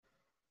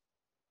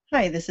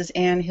Hi, this is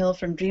Ann Hill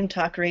from Dream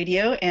Talk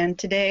Radio, and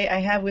today I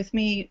have with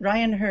me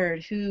Ryan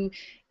Hurd, who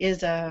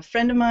is a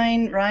friend of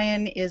mine.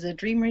 Ryan is a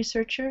dream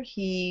researcher.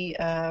 He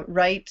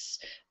writes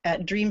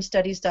at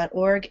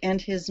dreamstudies.org, and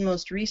his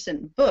most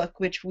recent book,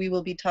 which we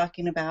will be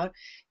talking about,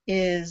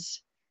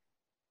 is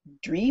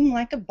Dream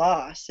Like a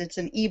Boss. It's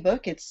an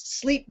ebook. It's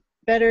Sleep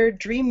Better,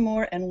 Dream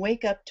More, and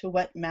Wake Up to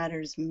What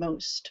Matters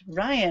Most.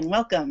 Ryan,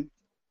 welcome.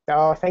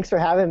 Oh, thanks for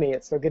having me.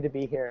 It's so good to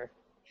be here.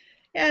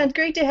 Yeah, it's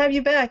great to have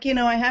you back. You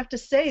know, I have to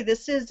say,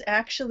 this is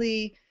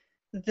actually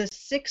the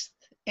sixth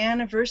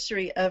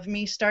anniversary of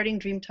me starting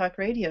Dream Talk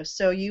Radio.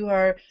 So you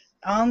are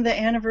on the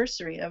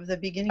anniversary of the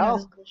beginning of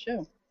this Oh,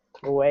 little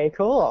show. way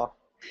cool.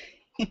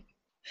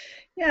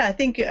 Yeah, I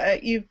think I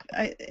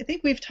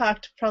think we've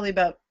talked probably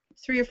about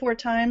three or four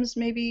times,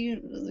 maybe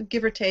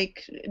give or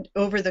take,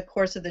 over the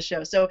course of the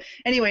show. So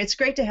anyway, it's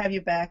great to have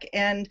you back.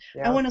 And I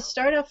Yeah. want to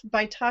start off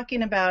by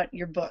talking about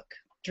your book,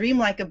 Dream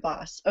Like a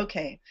Boss.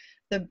 Okay,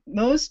 the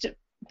most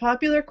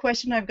popular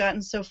question I've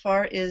gotten so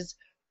far is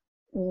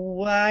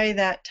why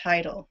that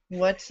title?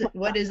 What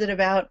is it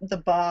about the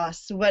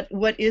boss?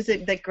 What is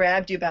it that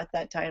grabbed you about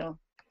that title?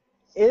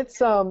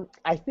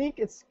 I think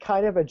it's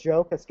kind of a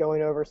joke that's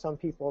going over some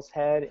people's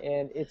head,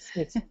 and it's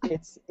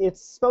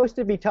supposed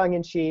to be tongue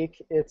in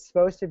cheek. It's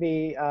supposed to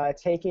be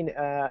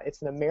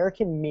it's an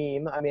American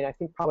meme. I mean, I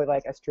think probably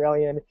like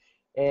Australian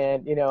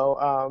and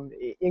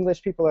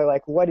English people are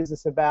like, what is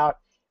this about?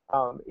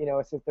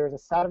 There's a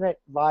Saturday Night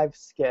Live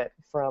skit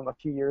from a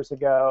few years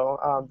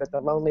ago that the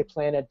Lonely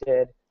Planet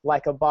did,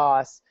 Like a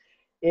Boss.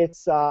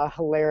 It's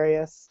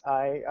hilarious.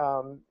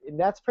 And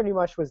that's pretty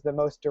much was the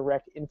most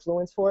direct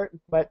influence for it.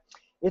 But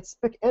it's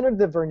entered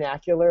the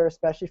vernacular,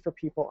 especially for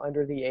people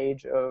under the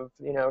age of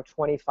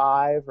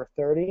 25 or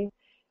 30.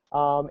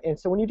 And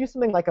so when you do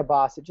something like a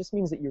boss, it just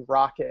means that you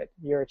rock it.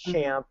 You're a Mhm.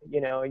 champ.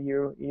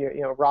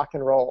 You rock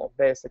and roll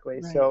basically.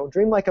 Right. So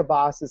dream like a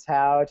boss is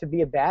how to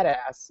be a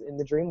badass in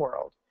the dream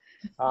world.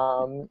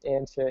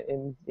 And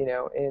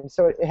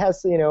so it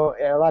has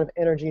a lot of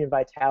energy and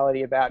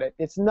vitality about it.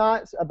 It's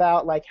not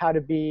about like how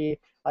to be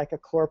like a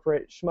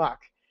corporate schmuck.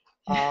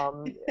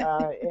 And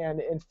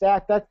in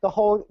fact, that's the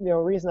whole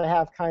reason I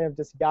have kind of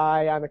this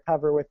guy on the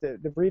cover with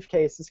the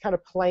briefcase is kind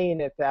of playing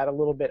at that a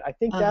little bit. I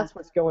think Uh-huh. that's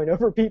what's going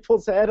over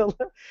people's head,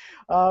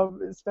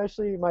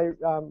 especially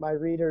my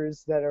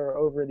readers that are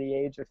over the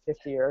age of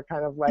 50 are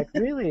kind of like,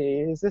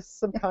 really, is this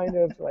some kind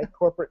of like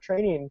corporate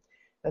training?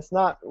 That's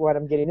not what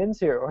I'm getting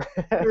into.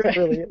 It Right.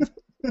 really is.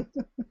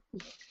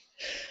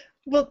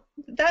 Well,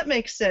 that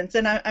makes sense,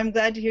 and I'm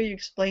glad to hear you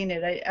explain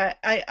it.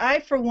 I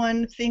for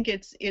one, think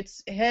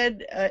it's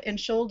head and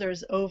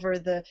shoulders over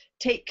the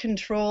take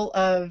control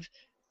of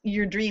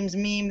your dreams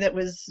meme that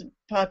was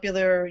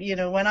popular,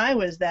 when I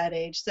was that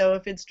age. So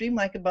if it's Dream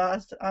Like a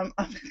Boss, I'm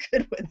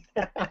good with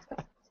that.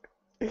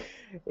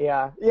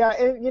 Yeah,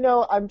 and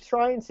I'm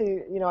trying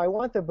to, I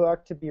want the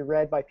book to be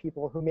read by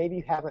people who maybe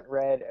haven't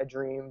read a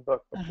dream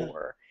book Uh-huh.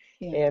 before.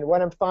 Yeah. And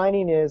what I'm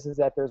finding is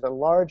that there's a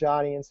large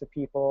audience of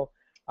people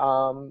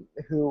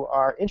who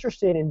are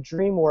interested in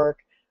dream work,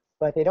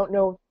 but they don't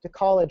know to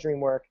call it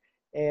dream work.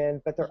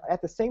 But they're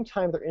at the same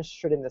time they're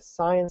interested in the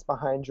science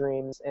behind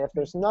dreams. And if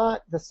there's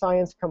not the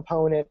science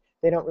component,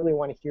 they don't really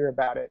want to hear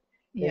about it.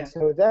 And Yeah.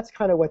 so that's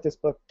kind of what this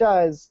book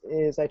does.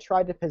 Is I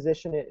tried to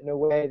position it in a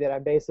way that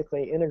I'm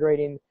basically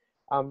integrating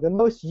the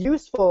most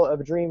useful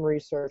of dream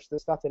research, the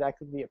stuff that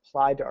actually be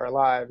applied to our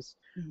lives,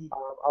 Mhm.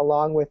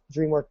 along with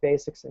DreamWork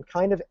basics, and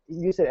kind of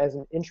use it as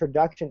an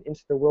introduction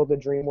into the world of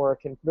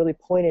DreamWork, and really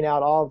pointing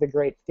out all of the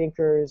great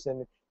thinkers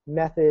and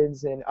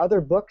methods and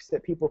other books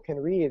that people can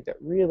read that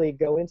really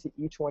go into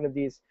each one of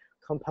these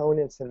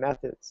components and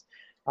methods.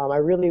 I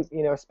really,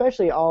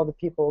 especially all the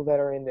people that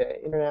are in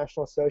the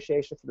International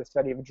Association for the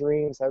Study of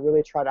Dreams, I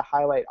really try to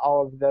highlight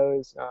all of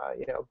those,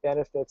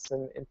 benefits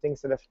and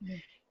things that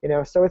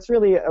have, so it's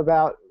really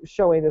about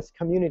showing this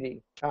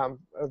community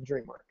of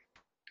dream work.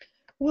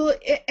 Well,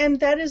 and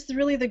that is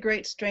really the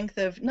great strength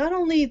of not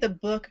only the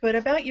book, but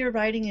about your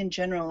writing in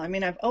general. I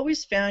mean, I've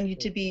always found you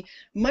to be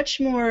much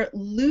more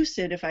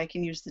lucid, if I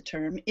can use the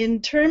term,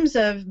 in terms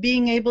of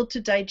being able to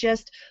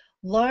digest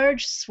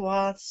large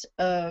swaths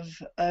of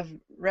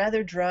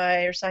rather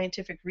dry or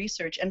scientific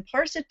research and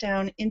parse it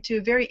down into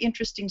a very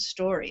interesting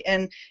story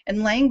and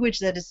language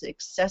that is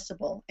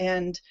accessible.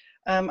 And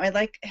I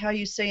like how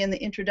you say in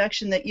the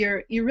introduction that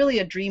you're really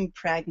a dream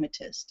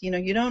pragmatist.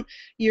 You don't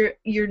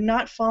you're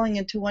not falling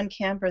into one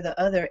camp or the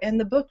other. And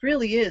the book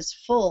really is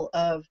full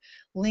of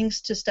links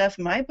to stuff.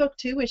 My book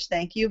too, which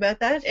thank you about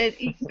that.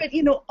 But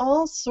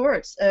all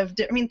sorts of.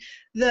 I mean,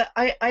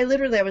 I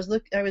literally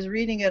I was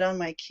reading it on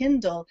my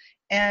Kindle,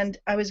 and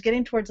I was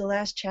getting towards the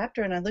last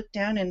chapter, and I looked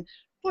down and.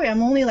 Boy,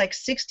 I'm only like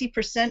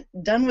 60%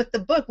 done with the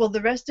book. Well,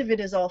 the rest of it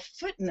is all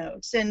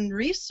footnotes and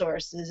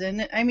resources,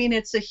 and I mean,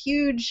 it's a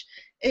huge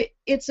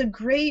it's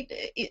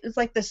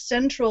like the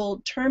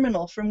central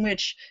terminal from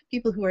which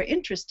people who are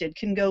interested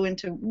can go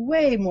into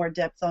way more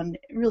depth on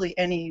really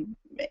in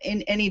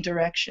any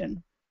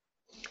direction.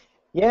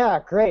 Yeah,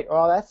 great.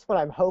 Well, that's what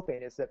I'm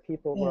hoping is that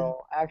people Yeah.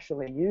 will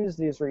actually use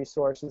these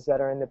resources that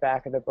are in the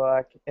back of the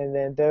book, and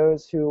then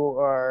those who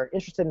are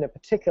interested in a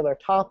particular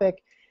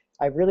topic,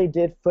 I really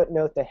did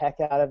footnote the heck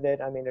out of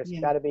it. I mean, there's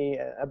Yeah. got to be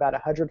about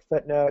 100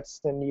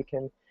 footnotes, and you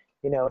can,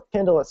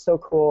 Kindle is so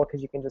cool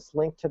because you can just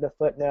link to the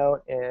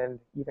footnote and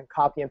you can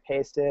copy and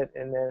paste it,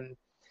 and then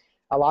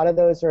a lot of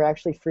those are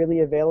actually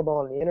freely available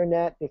on the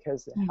internet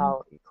because Hmm.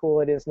 how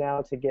cool it is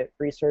now to get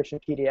research in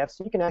PDF.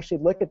 So you can actually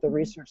look at the Hmm.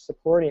 research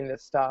supporting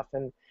this stuff,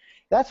 and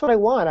that's what I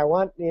want. I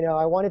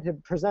wanted to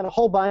present a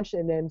whole bunch,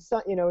 and then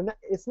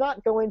it's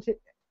not going to,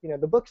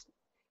 the book's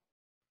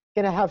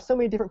going to have so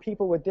many different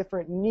people with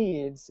different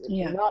needs.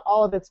 Yeah. Not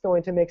all of it's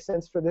going to make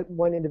sense for the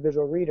one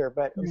individual reader,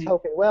 but I was Right.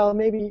 hoping, well,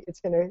 maybe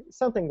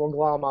something will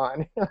glom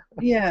on.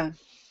 Yeah,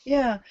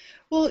 yeah.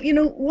 Well,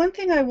 one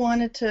thing I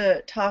wanted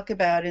to talk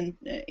about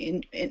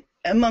in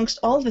amongst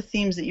all the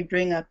themes that you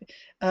bring up,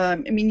 I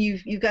mean,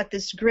 you've got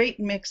this great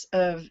mix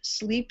of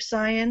sleep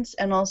science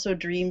and also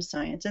dream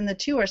science, and the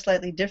two are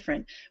slightly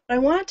different. But I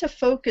wanted to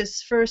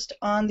focus first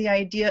on the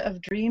idea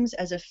of dreams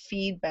as a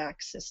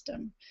feedback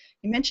system.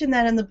 You mentioned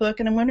that in the book,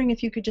 and I'm wondering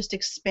if you could just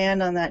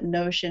expand on that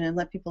notion and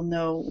let people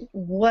know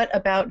what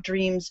about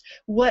dreams,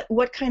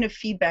 what kind of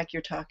feedback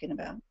you're talking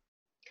about.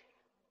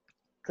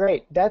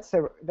 Great. That's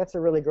a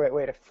really great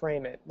way to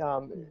frame it.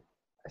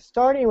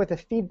 Starting with the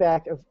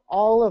feedback of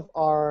all of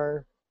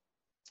our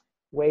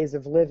ways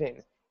of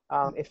living.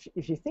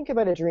 If you think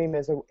about a dream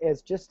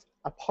as just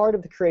a part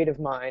of the creative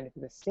mind,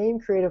 the same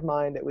creative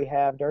mind that we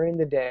have during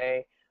the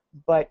day,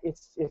 but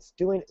it's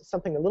doing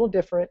something a little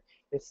different.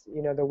 It's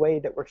the way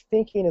that we're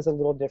thinking is a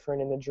little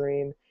different in the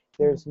dream.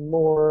 There's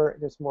more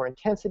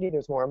intensity,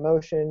 there's more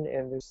emotion,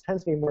 and there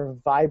tends to be more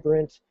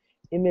vibrant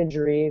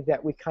imagery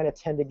that we kind of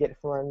tend to get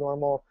from our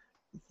normal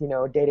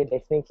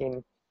day-to-day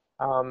thinking.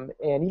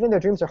 And even though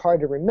dreams are hard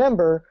to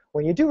remember,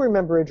 when you do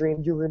remember a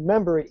dream, you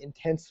remember it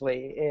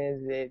intensely,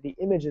 and the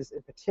images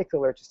in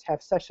particular just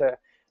have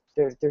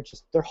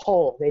they're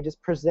whole. They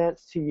just present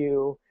to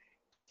you,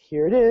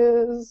 here it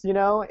is,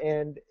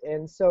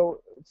 and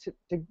so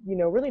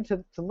really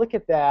to look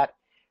at that,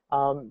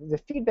 the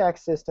feedback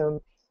system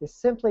is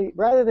simply,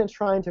 rather than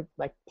trying to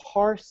like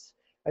parse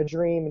a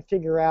dream and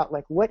figure out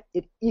like what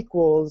it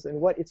equals and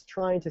what it's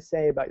trying to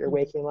say about your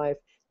waking life,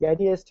 the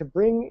idea is to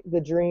bring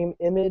the dream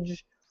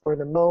image or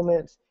the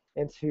moment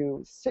and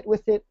to sit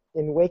with it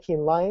in waking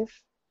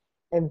life,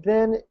 and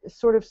then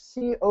sort of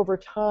see over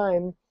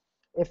time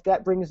if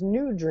that brings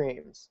new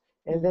dreams.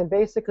 And then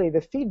basically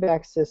the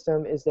feedback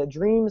system is that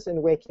dreams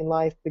and waking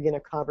life begin a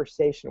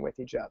conversation with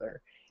each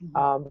other.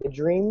 Mhm. The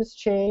dreams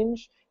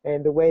change,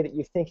 and the way that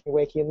you think in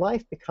waking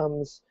life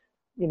becomes,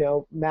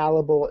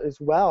 malleable as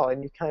well.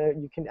 And you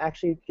can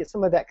actually get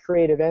some of that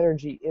creative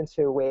energy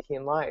into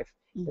waking life.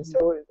 And Mhm.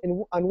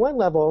 so, on one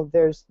level,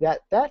 there's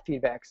that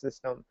feedback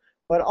system,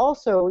 but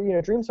also,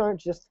 dreams aren't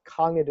just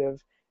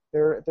cognitive;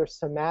 they're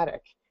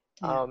somatic.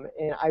 Yeah.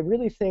 And I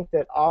really think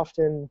that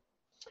often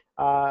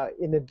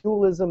in the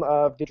dualism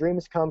of the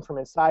dreams come from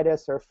inside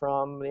us or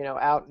from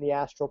out in the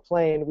astral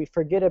plane, we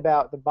forget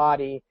about the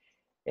body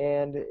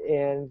and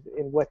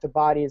what the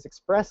body is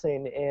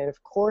expressing. And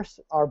of course,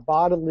 our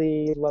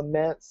bodily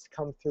laments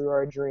come through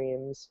our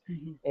dreams,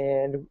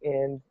 Mhm.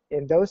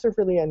 and those are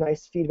really a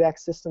nice feedback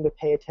system to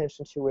pay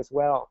attention to as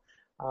well.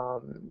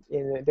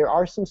 And there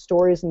are some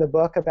stories in the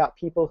book about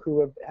people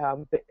who have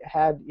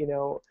had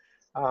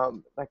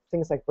like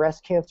things like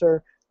breast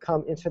cancer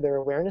come into their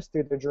awareness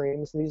through their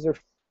dreams. And these are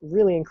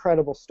really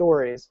incredible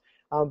stories,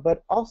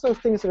 but also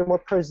things that are more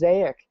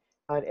prosaic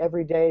on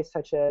every day,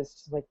 such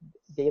as like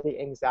daily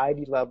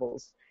anxiety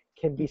levels,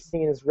 can be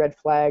seen as red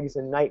flags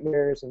and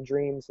nightmares and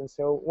dreams. And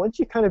so once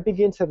you kind of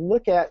begin to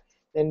look at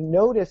and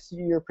notice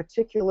your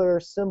particular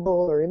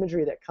symbol or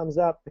imagery that comes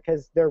up,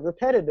 because they're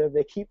repetitive,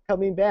 they keep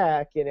coming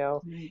back,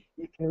 Right.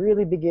 you can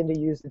really begin to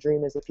use the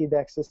dream as a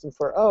feedback system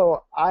for,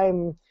 oh,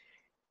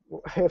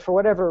 for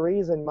whatever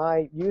reason,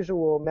 my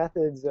usual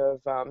methods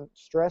of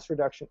stress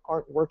reduction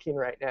aren't working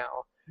right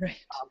now, Right.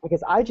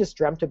 because I just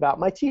dreamt about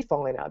my teeth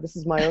falling out. This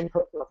is my own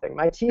personal thing.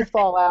 My teeth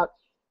fall out.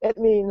 It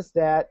means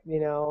that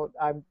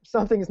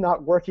something's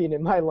not working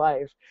in my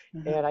life,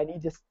 Uh-huh. and I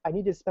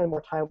need to spend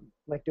more time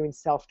like doing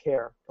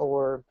self-care,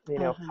 or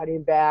Uh-huh.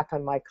 cutting back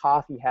on my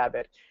coffee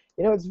habit.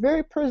 It's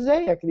very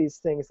prosaic, these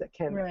things that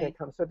can Right.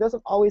 come. So it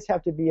doesn't always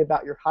have to be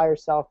about your higher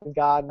self and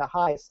God and the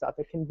high stuff.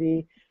 It can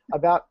be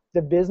about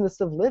the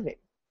business of living.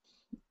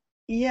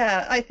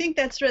 Yeah, I think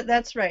that's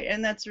right,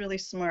 and that's really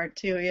smart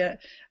too. Yeah,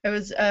 I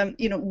was,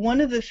 one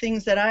of the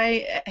things that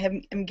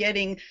am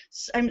getting,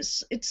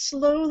 it's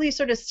slowly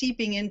sort of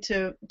seeping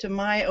into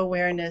my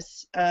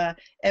awareness, at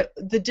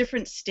the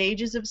different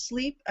stages of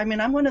sleep. I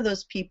mean, I'm one of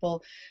those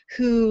people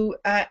who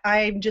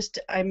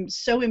I'm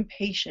so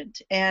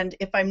impatient, and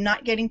if I'm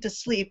not getting to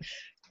sleep,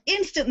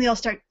 instantly I'll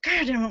start,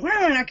 God, I'm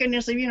not getting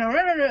to sleep,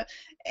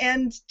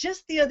 And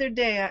just the other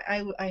day,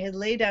 I had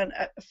laid down.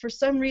 For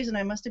some reason,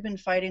 I must have been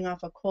fighting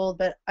off a cold,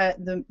 but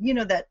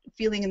that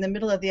feeling in the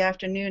middle of the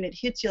afternoon, it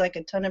hits you like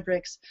a ton of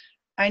bricks.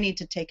 I need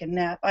to take a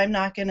nap. I'm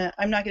not gonna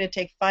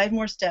take 5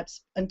 more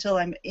steps until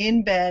I'm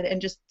in bed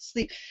and just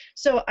sleep.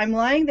 So I'm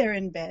lying there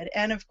in bed,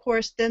 and of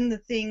course then the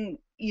thing,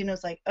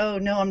 is like, oh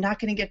no, I'm not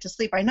gonna get to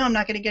sleep. I know I'm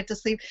not gonna get to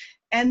sleep.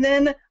 And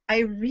then I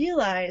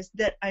realize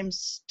that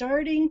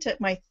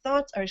my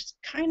thoughts are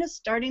kind of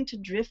starting to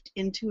drift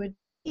into a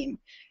dream.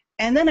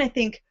 And then I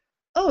think,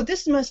 oh,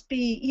 this must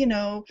be,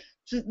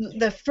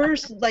 the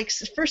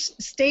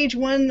first stage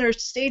 1 or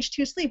stage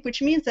 2 sleep,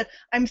 which means that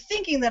I'm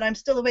thinking that I'm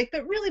still awake,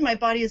 but really my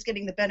body is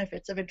getting the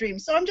benefits of a dream.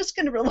 So I'm just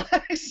going to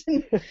relax.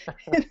 And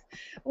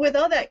with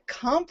all that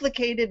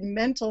complicated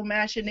mental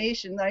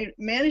machination, I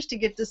managed to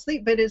get to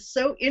sleep. But it's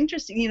so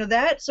interesting,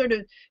 that sort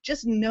of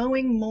just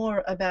knowing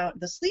more about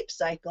the sleep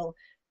cycle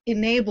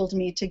enabled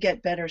me to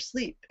get better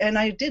sleep. And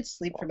I did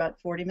sleep for about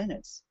 40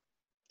 minutes.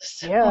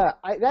 So. Yeah,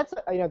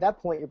 that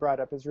point you brought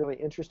up is really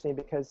interesting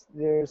because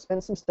there's been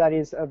some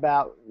studies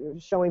about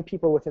showing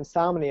people with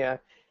insomnia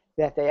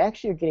that they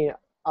actually are getting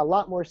a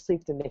lot more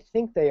sleep than they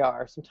think they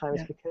are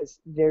sometimes because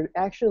they're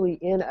actually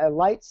in a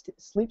light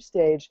sleep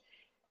stage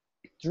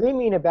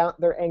dreaming about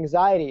their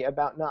anxiety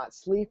about not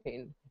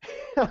sleeping.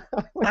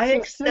 I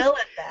excel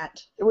at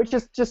that. Which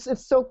is just,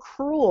 it's so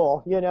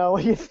cruel,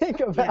 when you think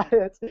about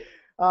it.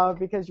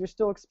 Because you're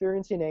still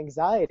experiencing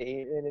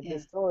anxiety, and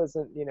it still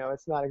isn't,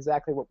 it's not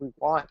exactly what we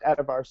want out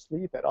of our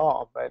sleep at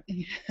all. But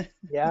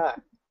yeah.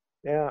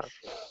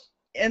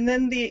 And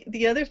then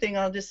the other thing,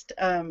 I'll just,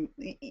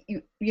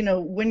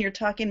 when you're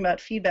talking about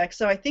feedback,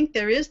 so I think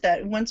there is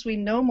that once we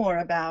know more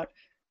about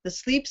the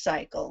sleep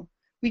cycle,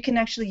 we can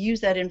actually use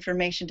that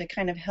information to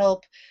kind of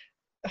help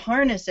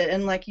harness it,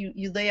 and like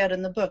you lay out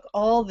in the book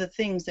all the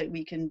things that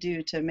we can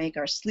do to make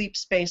our sleep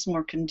space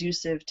more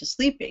conducive to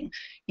sleeping,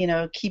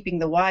 keeping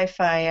the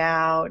Wi-Fi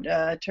out,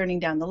 turning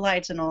down the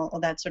lights, and all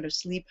that sort of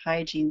sleep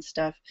hygiene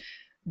stuff.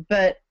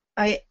 But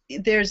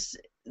there's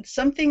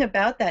something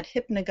about that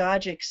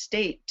hypnagogic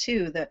state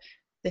too, the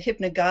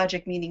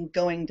hypnagogic meaning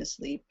going to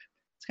sleep.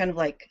 It's kind of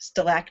like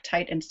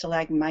stalactite and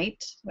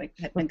stalagmite, like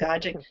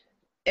hypnagogic.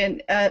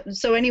 And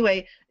so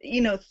anyway,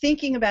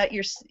 thinking about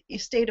your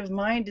state of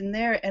mind in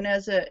there, and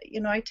as I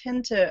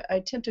tend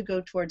to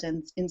go towards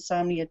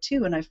insomnia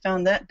too, and I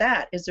found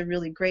that is a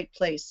really great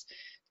place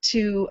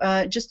to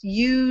just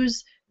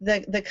use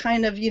the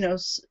kind of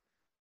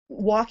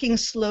walking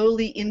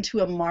slowly into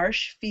a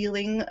marsh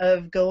feeling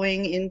of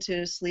going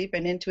into sleep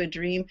and into a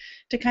dream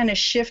to kind of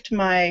shift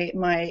my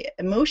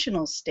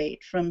emotional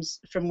state from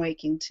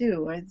waking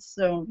too.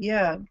 So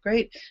yeah,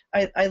 great.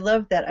 I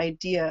love that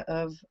idea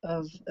of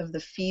the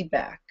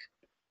feedback.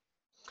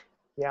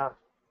 Yeah,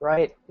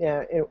 right.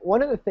 Yeah, and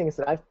one of the things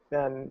that I've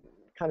been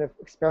kind of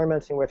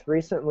experimenting with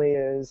recently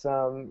is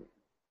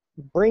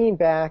bringing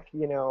back,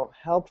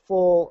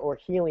 helpful or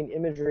healing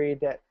imagery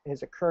that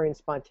is occurring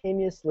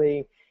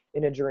spontaneously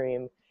in a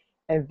dream,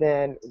 and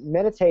then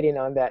meditating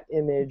on that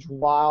image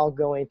while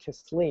going to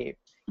sleep.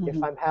 Mm-hmm.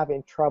 If I'm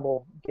having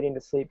trouble getting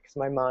to sleep because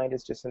my mind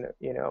is just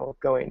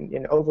going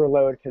in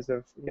overload because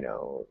of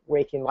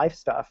waking life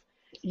stuff.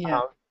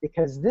 Yeah.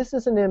 Because this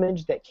is an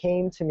image that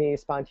came to me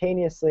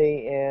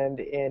spontaneously,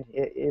 and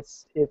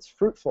it's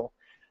fruitful.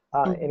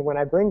 Mm-hmm. And when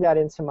I bring that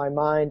into my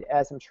mind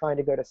as I'm trying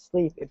to go to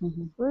sleep, it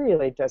mm-hmm.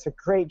 really does a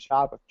great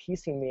job of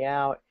piecing me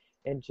out.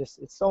 And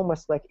it's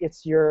almost like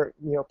it's your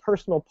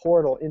personal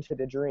portal into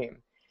the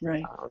dream.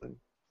 Right.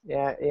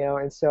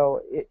 And so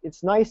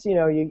it's nice,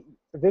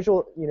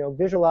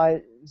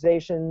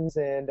 visualizations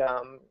and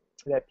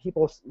that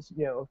people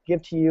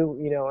give to you,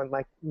 and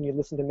like when you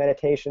listen to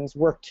meditations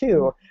work too.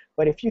 Mm-hmm.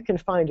 But if you can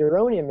find your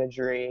own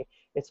imagery,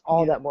 it's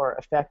all that more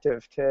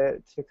effective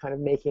to kind of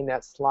making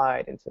that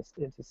slide into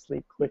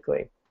sleep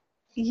quickly.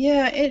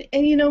 Yeah,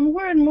 and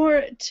more and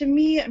more, to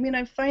me,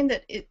 I find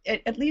that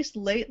at least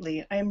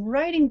lately, I'm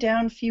writing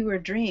down fewer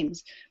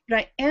dreams, but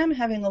I am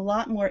having a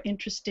lot more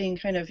interesting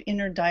kind of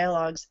inner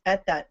dialogues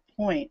at that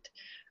point.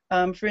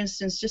 For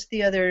instance, just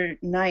the other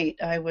night,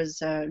 I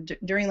was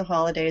during the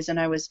holidays, and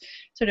I was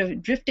sort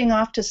of drifting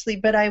off to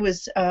sleep, but I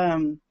was,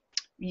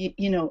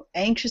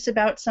 anxious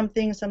about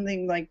something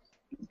like,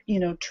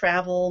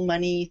 travel,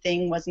 money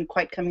thing wasn't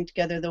quite coming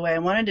together the way I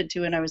wanted it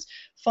to, and I was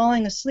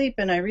falling asleep,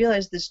 and I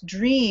realized this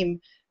dream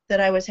that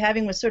I was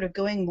having was sort of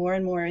going more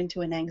and more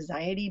into an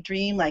anxiety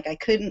dream, like I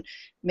couldn't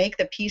make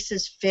the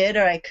pieces fit,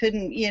 or I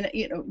couldn't,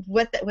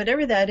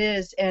 whatever that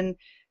is, and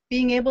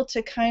being able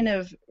to kind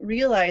of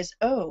realize,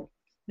 oh,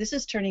 this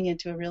is turning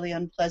into a really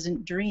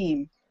unpleasant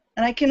dream.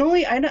 And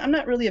I'm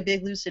not really a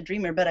big lucid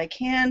dreamer, but I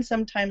can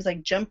sometimes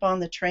like jump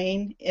on the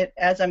train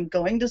as I'm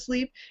going to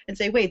sleep and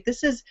say, wait,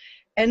 this is.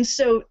 And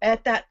so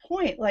at that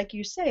point, like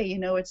you say,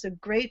 it's a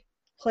great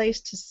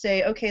place to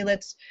say, okay,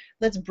 let's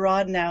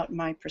broaden out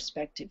my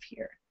perspective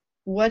here.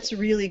 What's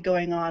really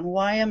going on?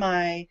 Why am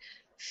I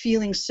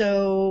feeling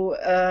so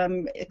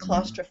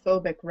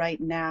claustrophobic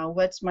right now?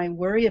 What's my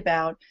worry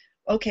about?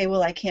 Okay,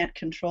 well, I can't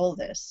control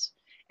this.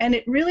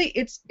 And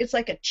it's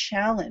like a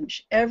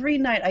challenge. Every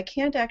night, I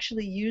can't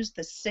actually use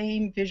the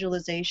same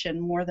visualization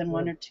more than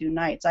one or two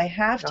nights. I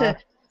have to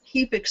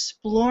keep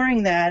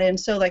exploring that. And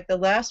so like the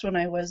last one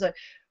I was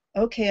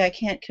okay, I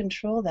can't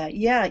control that.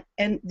 Yeah,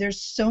 and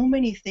there's so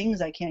many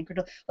things I can't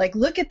control. Like,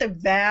 look at the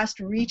vast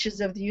reaches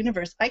of the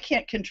universe. I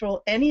can't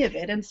control any of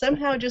it. And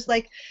somehow, just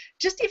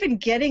even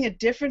getting a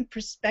different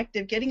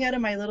perspective, getting out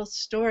of my little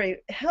story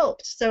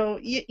helped. So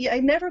I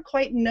never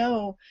quite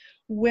know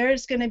where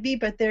it's going to be,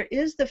 but there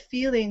is the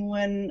feeling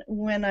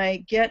when I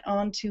get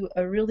onto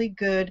a really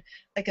good,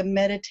 like a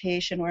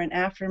meditation or an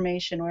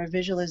affirmation or a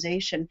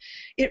visualization,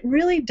 it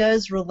really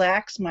does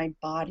relax my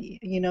body.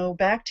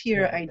 Back to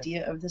your Yeah.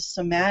 idea of the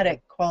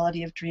somatic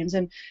quality of dreams,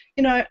 and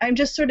I'm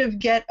just sort of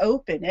get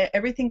open.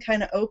 Everything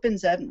kind of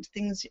opens up, and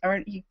things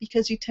aren't,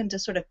 because you tend to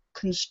sort of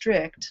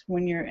constrict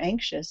when you're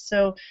anxious.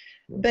 So,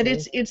 but Hmm.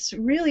 it's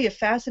really a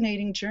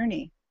fascinating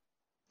journey.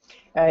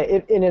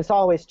 And it's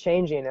always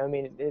changing. I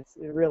mean, it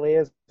really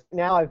is.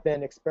 Now I've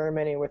been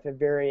experimenting with a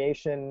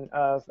variation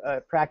of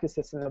practice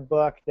that's in the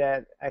book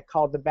that I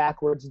called the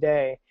backwards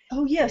day.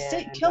 Oh yes,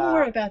 And tell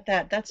more about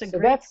that. That's a so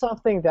great. that's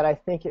something that I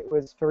think it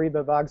was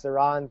Fariba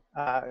Bagzaran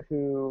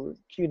who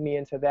cued me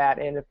into that.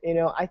 And,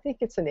 I think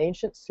it's an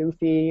ancient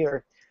Sufi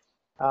or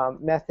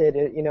method.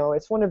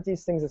 It's one of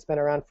these things that's been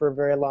around for a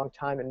very long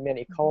time in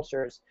many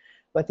cultures.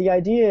 But the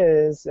idea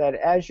is that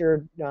as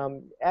you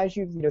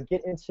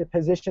get into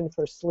position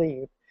for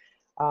sleep,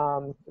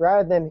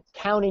 rather than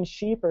counting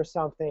sheep or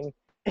something,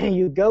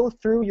 you go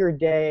through your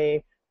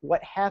day,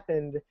 what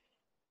happened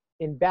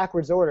in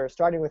backwards order,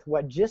 starting with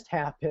what just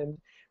happened.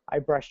 I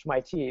brushed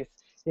my teeth,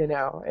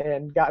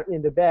 and got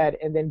into bed,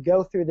 and then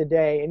go through the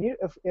day. And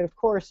of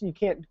course, you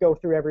can't go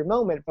through every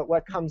moment, but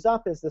what comes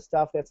up is the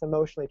stuff that's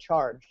emotionally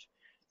charged,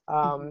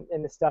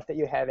 and the stuff that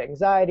you have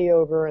anxiety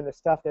over, and the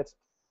stuff that's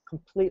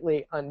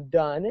completely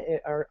undone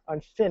or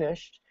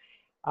unfinished.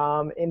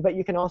 But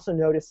you can also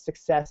notice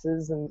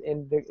successes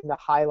and the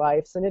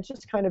highlights, and it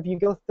just kind of, you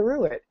go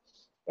through it,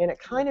 and it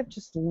kind of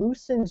just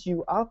loosens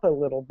you up a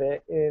little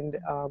bit. And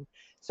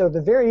so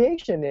the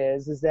variation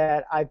is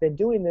that I've been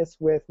doing this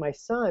with my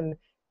son,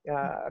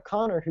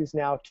 Connor, who's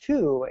now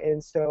 2,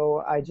 and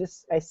so I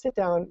sit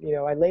down,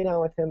 I lay down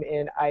with him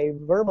and I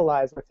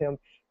verbalize with him.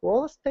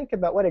 Well, let's think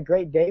about what a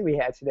great day we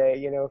had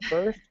today.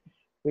 First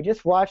we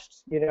just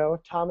watched,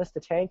 Thomas the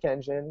Tank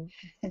Engine.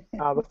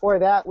 Before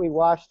that, we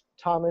watched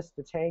Thomas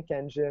the Tank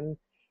Engine,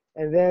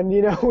 and then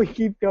we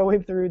keep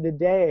going through the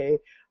day.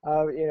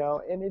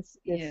 And it's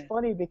Yeah,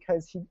 funny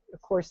because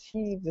of course,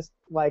 he just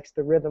likes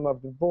the rhythm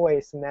of the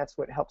voice, and that's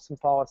what helps him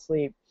fall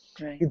asleep.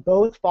 right. We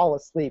both fall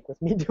asleep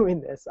with me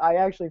doing this. I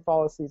actually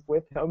fall asleep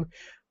with him.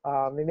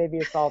 And maybe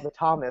it's all the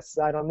Thomas,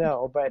 I don't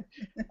know, but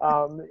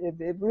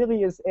it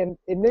really is, and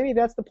maybe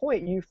that's the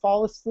point. You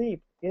fall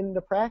asleep in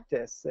the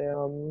practice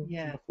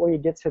Yeah. before you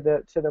get to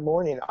the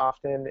morning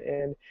often,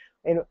 and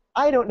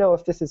I don't know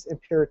if this is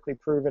empirically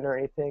proven or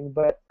anything,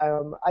 but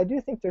I do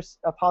think there's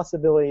a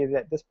possibility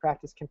that this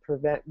practice can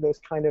prevent those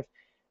kind of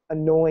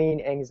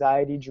annoying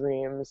anxiety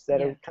dreams that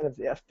Yeah. are kind of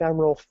the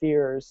ephemeral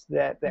fears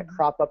that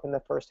crop up in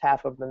the first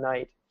half of the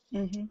night.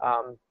 Mm-hmm.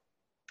 Um,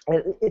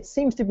 it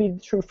seems to be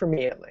true for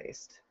me, at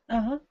least.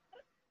 Uh-huh.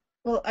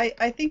 Well,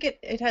 I think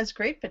it has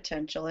great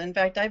potential. In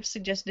fact, I've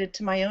suggested it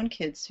to my own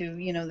kids who,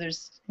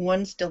 there's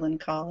one still in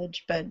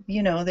college, but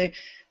they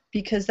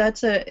because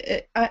that's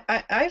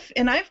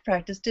I've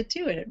practiced it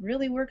too, and it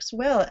really works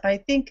well. I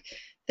think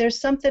there's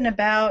something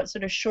about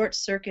sort of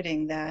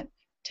short-circuiting that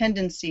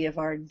tendency of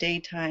our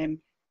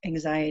daytime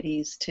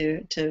anxieties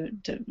to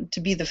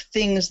be the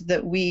things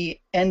that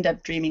we end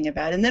up dreaming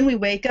about. And then we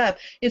wake up.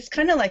 It's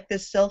kind of like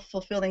this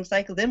self-fulfilling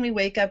cycle. Then we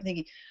wake up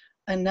thinking,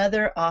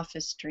 another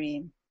office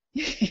dream.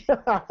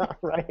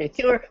 Right.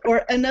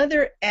 or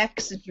another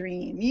X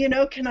dream.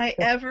 Can I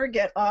ever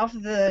get off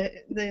the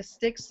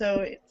stick?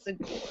 So it's a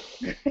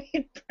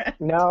great practice.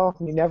 No,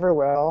 you never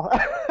will.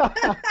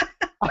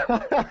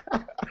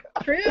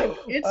 True.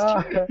 It's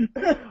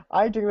true.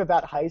 I dream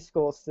about high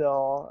school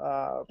still,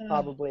 Uh,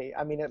 probably.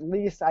 I mean, at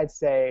least I'd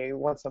say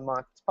once a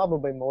month. It's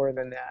probably more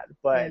than that.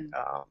 But,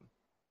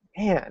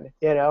 yeah. man,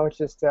 it's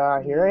just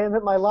here Yeah. I am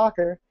at my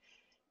locker.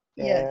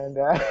 Yes. And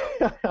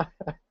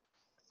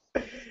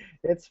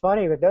it's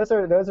funny, but those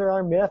are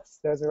our myths.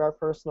 Those are our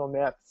personal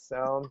myths.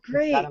 So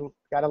Great.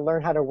 gotta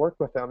learn how to work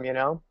with them.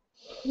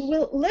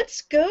 Well,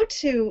 let's go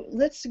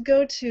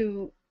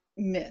to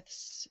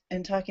myths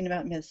and talking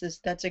about myths.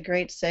 That's a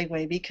great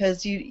segue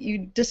because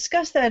you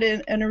discuss that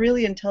in a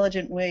really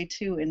intelligent way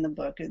too in the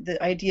book. The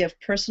idea of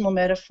personal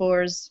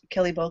metaphors,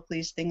 Kelly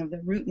Bulkley's thing of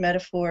the root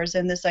metaphors,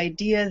 and this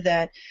idea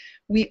that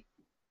we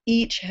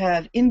each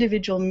have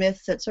individual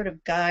myths that sort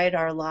of guide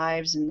our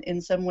lives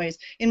in some ways,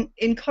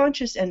 in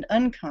conscious and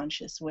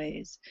unconscious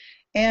ways.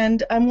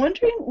 And I'm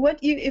wondering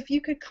if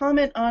you could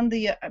comment on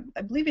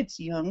I believe it's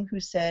Jung who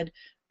said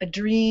a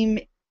dream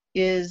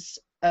is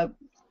a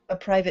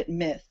private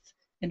myth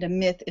and a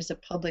myth is a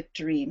public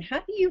dream.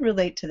 How do you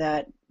relate to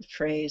that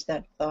phrase,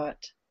 that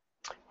thought?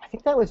 I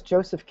think that was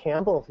Joseph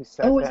Campbell who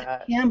said Oh, is it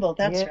that. Campbell?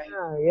 That's Yeah,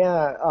 right.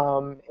 yeah,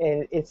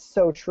 and it's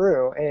so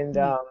true. And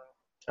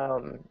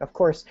Mm. of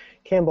course,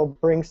 Campbell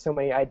brings so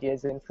many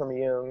ideas in from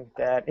Jung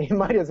that he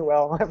might as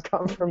well have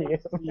come from Yeah.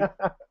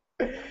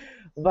 Jung.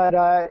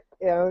 But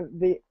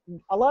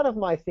a lot of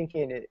my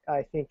thinking,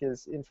 I think,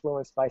 is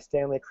influenced by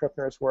Stanley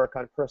Krippner's work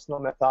on personal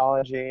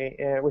mythology,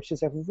 which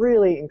is a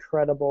really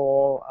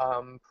incredible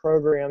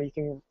program.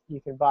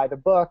 You can buy the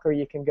book, or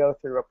you can go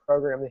through a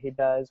program that he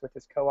does with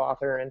his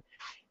co-author, and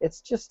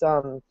it's just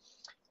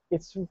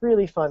it's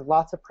really fun.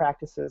 Lots of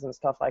practices and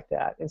stuff like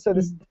that. And so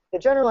the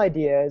general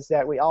idea is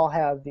that we all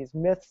have these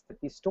myths,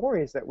 these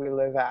stories that we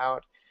live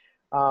out.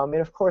 And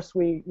of course,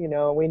 we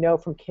know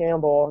from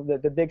Campbell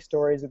the big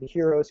stories of the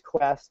hero's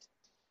quest,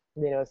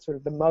 sort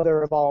of the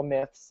mother of all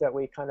myths that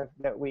we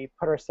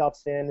put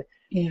ourselves in,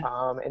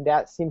 and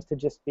that seems to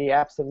just be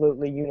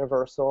absolutely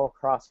universal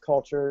across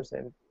cultures,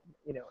 and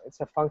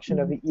it's a function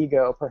of the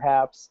ego,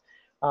 perhaps.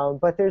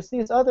 But there's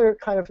these other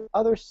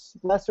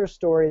lesser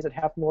stories that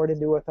have more to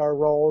do with our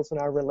roles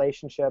and our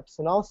relationships,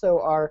 and also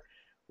our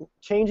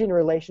changing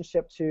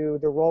relationship to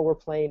the role we're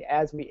playing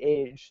as we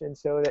age, and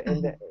so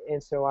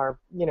our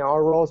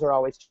our roles are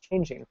always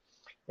changing,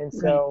 and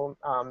so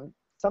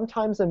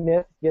sometimes a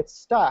myth gets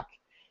stuck,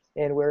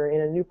 and we're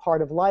in a new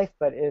part of life,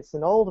 but it's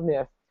an old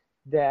myth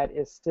that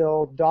is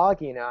still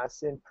dogging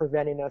us and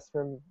preventing us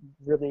from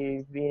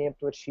really being able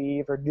to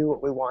achieve or do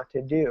what we want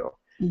to do.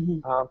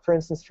 For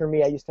instance, for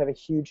me, I used to have a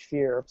huge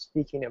fear of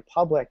speaking in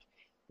public.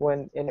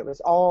 And it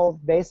was all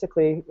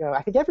basically,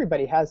 I think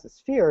everybody has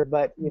this fear,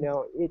 but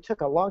it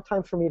took a long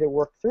time for me to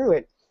work through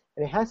it,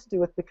 and it has to do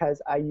with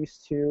because I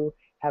used to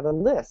have a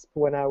lisp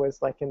when I was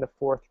like in the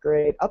 4th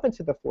grade, up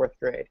into the 4th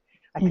grade.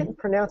 I couldn't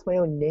pronounce my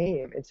own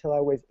name until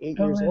I was 8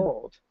 years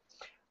old.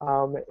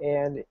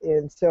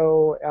 And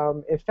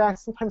so, in fact,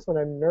 sometimes when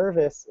I'm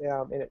nervous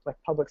in like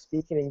public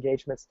speaking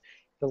engagements,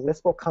 the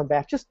lisp will come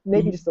back just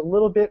maybe just a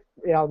little bit.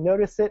 I'll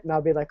notice it, and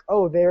I'll be like,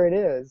 "Oh, there it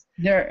is."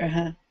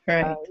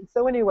 Right.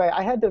 So anyway,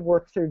 I had to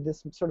work through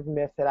this sort of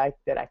myth that I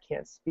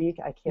can't speak,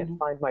 I can't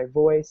find my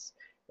voice,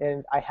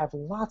 and I have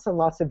lots and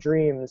lots of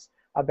dreams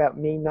about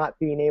me not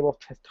being able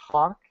to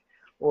talk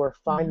or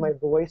find my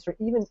voice, or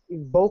even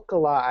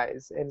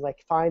vocalize and like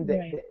find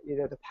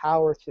the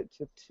power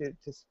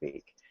to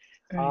speak.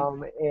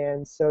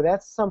 And so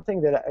that's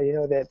something that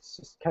that's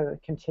just kind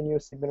of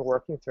continuously been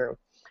working through.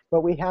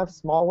 But we have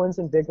small ones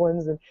and big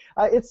ones, and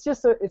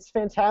it's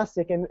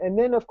fantastic. And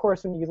then of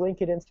course when you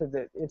link it into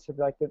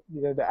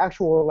the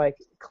actual like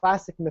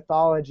classic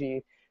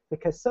mythology,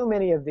 because so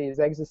many of these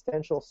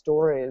existential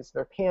stories,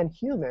 they're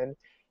pan-human.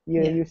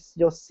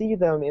 You'll see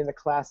them in the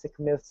classic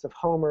myths of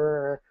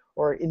Homer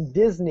or in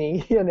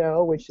Disney,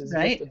 which is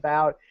just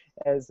about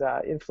as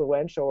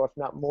influential, if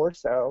not more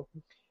so.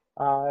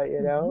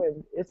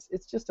 And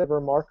it's just a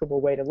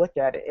remarkable way to look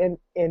at it.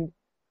 And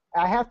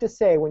I have to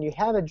say, when you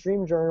have a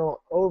dream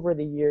journal over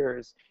the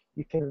years,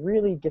 you can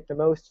really get the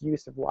most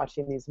use of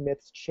watching these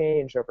myths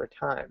change over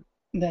time.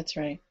 That's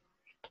right.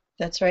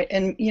 That's right.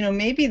 And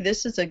maybe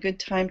this is a good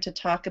time to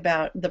talk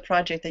about the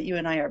project that you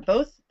and I are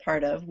both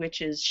part of,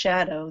 which is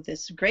Shadow,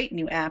 this great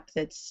new app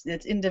that's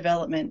in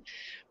development,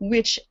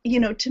 which,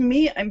 to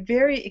me, I'm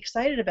very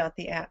excited about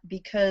the app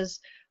because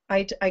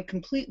I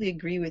completely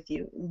agree with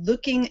you.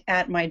 Looking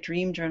at my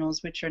dream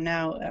journals, which are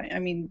now,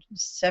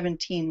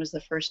 17 was the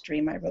first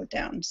dream I wrote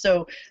down.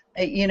 So,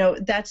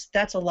 that's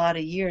a lot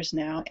of years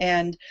now.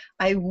 And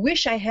I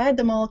wish I had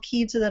them all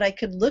keyed so that I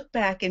could look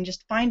back and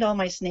just find all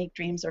my snake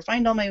dreams, or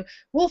find all my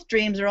wolf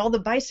dreams, or all the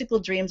bicycle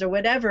dreams, or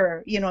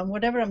whatever,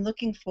 whatever I'm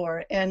looking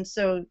for. And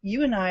so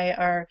you and I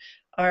are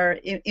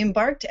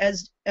embarked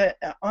as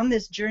on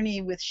this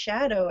journey with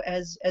Shadow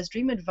as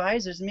dream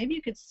advisors. Maybe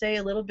you could say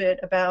a little bit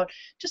about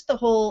just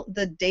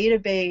the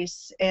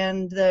database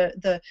and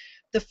the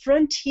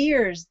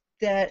frontiers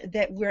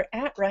that we're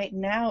at right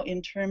now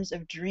in terms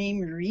of dream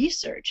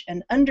research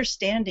and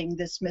understanding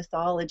this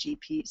mythology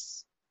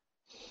piece.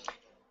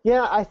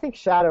 Yeah, I think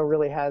Shadow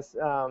really has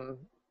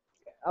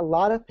a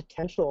lot of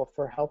potential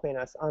for helping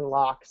us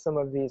unlock some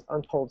of these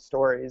untold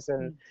stories.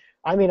 And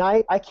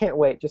I can't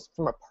wait, just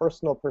from a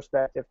personal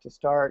perspective, to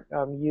start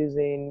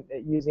using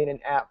an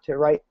app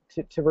to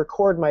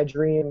record my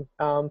dream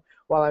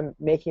while I'm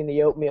making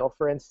the oatmeal,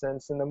 for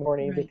instance, in the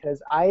morning,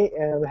 because I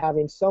am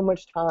having so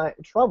much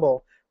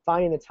trouble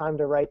finding the time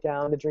to write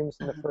down the dreams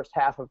in the first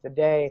half of the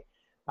day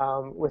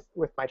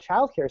with my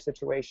childcare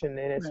situation,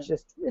 and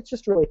it's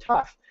just really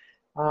tough.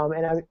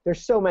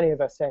 There's so many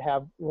of us that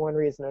have one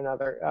reason or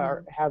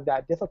another have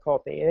that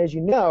difficulty. And as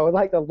you know,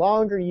 like the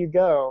longer you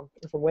go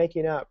from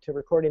waking up to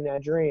recording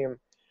that dream,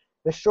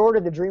 the shorter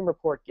the dream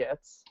report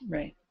gets,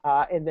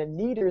 and the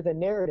neater the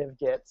narrative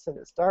gets, and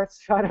it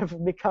starts kind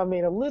of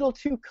becoming a little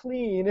too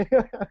clean.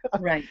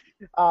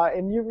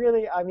 And you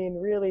really,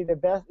 really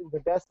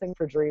the best thing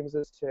for dreams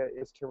is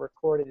to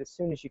record it as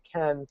soon as you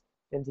can,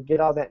 and to get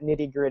all that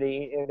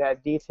nitty-gritty and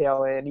that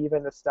detail, and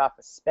even the stuff,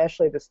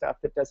 especially the stuff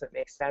that doesn't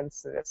make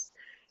sense. And it's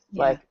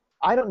like,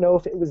 I don't know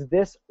if it was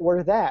this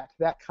or that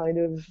kind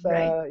of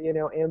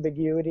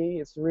ambiguity.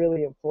 It's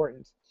really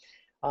important.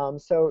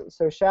 So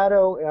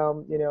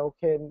Shadow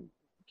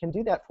can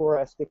do that for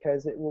us,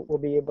 because we'll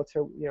be able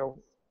to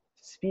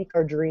speak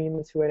our dream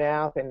into an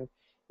app,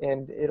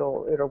 and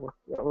it'll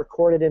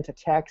record it into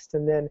text,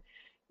 and then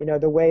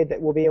the way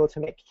that we'll be able to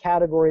make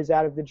categories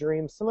out of the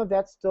dream. Some of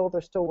that's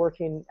they're still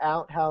working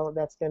out how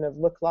that's going to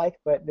look like,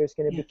 but there's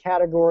going to be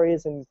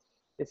categories, and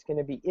it's going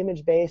to be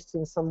image-based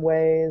in some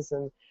ways,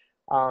 and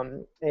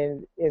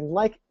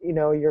like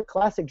your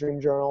classic dream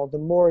journal, the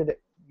more that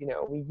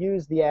we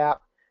use the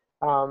app,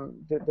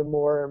 the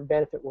more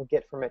benefit we'll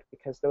get from it,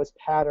 because those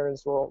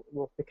patterns will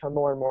become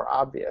more and more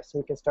obvious.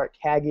 We can start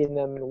tagging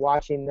them and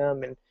watching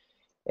them and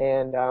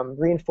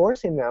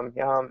reinforcing them.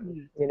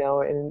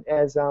 And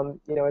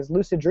as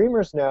lucid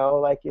dreamers know,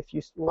 like if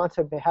you want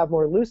to have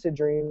more lucid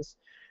dreams,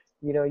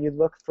 you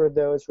look for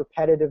those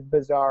repetitive,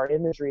 bizarre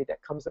imagery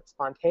that comes up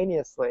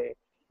spontaneously,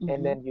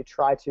 and then you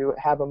try to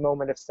have a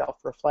moment of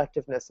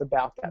self-reflectiveness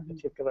about that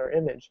particular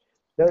image.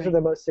 Those are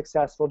the most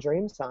successful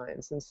dream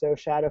signs, and so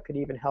shadow could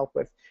even help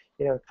with,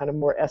 kind of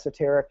more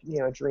esoteric,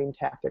 dream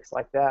tactics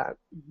like that.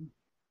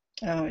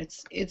 Oh,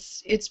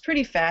 it's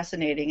pretty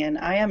fascinating, and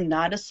I am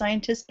not a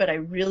scientist, but I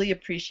really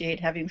appreciate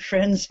having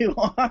friends who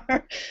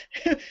are,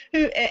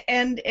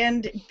 and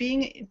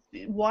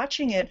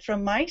watching it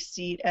from my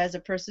seat as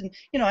a person.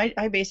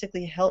 I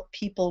basically help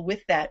people with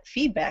that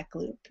feedback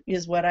loop,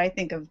 is what I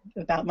think of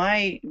about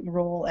my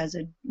role as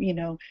a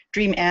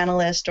dream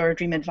analyst or a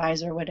dream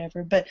advisor or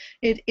whatever. But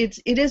it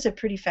is a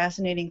pretty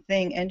fascinating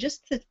thing, and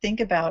just to think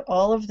about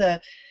all of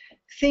the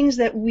things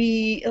that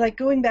we, like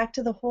going back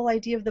to the whole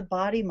idea of the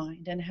body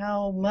mind, and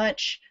how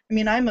much,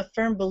 I'm a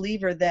firm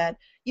believer that,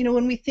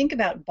 when we think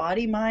about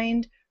body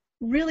mind,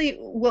 really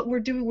what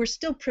we're doing, we're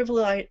still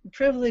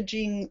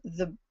privileging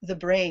the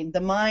brain,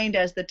 the mind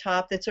as the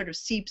top that sort of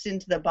seeps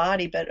into the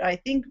body. But I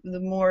think the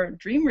more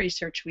dream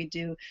research we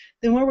do,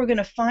 the more we're going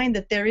to find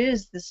that there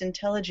is this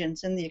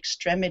intelligence in the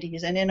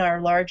extremities and in our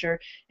larger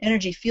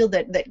energy field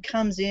that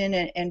comes in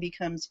and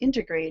becomes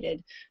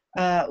integrated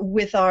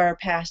with our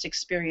past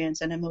experience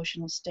and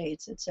emotional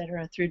states,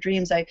 etc. through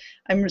dreams.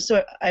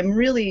 I'm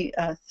really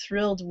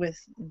thrilled with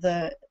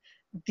the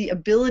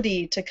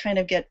ability to kind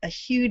of get a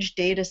huge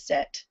data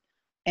set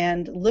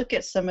and look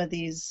at some of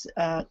these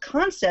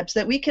concepts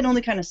that we can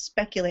only kind of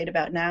speculate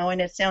about now,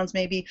 and it sounds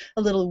maybe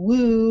a little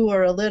woo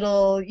or a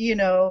little,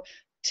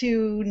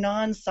 too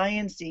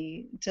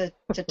non-sciencey to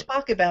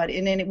talk about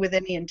with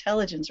any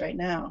intelligence right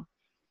now.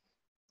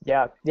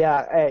 Yeah,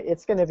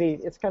 it's gonna be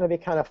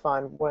kind of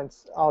fun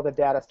once all the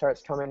data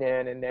starts coming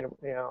in, and then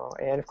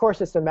and of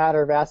course it's a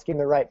matter of asking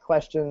the right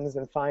questions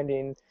and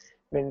finding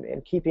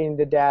and keeping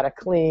the data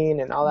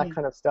clean and all that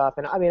kind of stuff.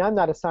 And I'm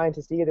not a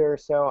scientist either,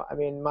 so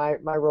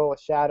my role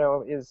with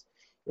Shadow is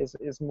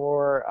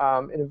more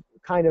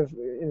kind of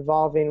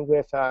involving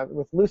with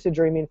lucid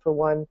dreaming for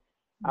one,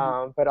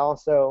 but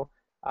also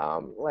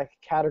like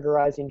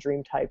categorizing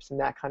dream types and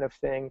that kind of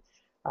thing.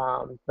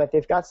 But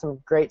they've got some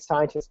great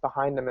scientists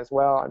behind them as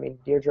well.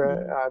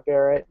 Deirdre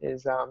Barrett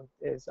is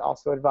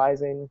also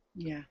advising,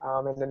 and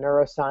the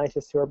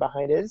neuroscientists who are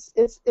behind it.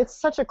 It's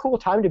such a cool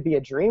time to be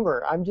a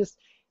dreamer.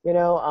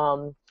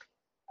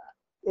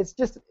 It's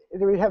just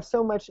we have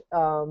so much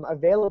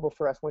available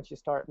for us once you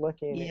start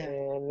looking,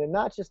 and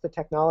not just the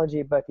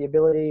technology, but the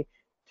ability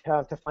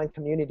to find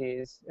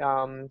communities.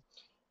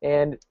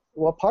 And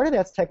well, part of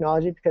that's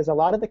technology, because a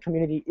lot of the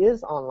community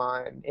is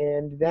online,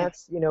 and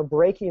that's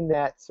breaking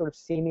that sort of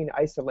seeming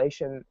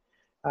isolation,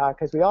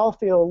 because we all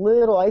feel a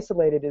little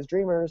isolated as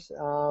dreamers,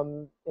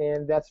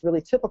 and that's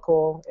really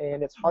typical.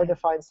 And it's hard to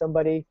find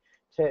somebody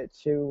to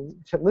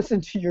listen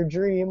to your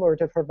dream or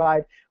to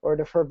provide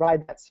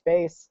that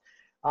space,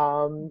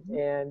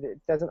 and it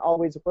doesn't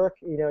always work.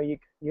 You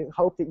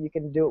hope that you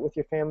can do it with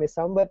your family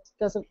some, but it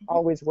doesn't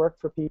always work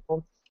for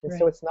people. And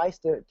so it's nice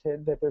that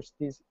there's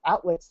these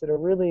outlets that are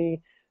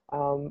really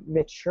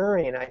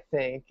maturing, I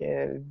think,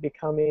 and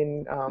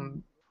becoming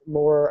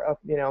more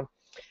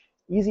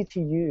easy to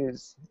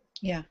use.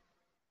 Yeah.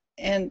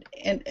 And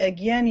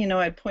again,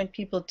 I'd point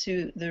people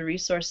to the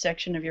resource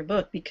section of your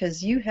book,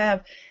 because you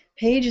have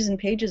pages and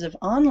pages of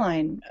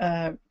online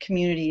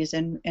communities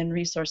and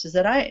resources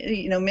that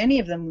many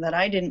of them that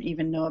I didn't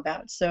even know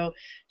about. So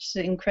just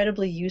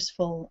incredibly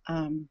useful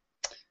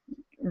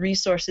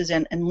resources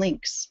and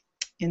links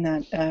in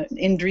that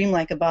in Dream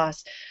Like a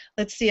Boss.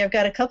 Let's see, I've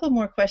got a couple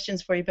more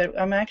questions for you, but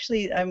I'm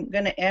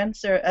going to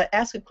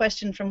ask a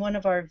question from one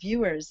of our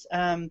viewers.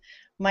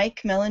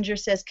 Mike Mellinger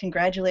says,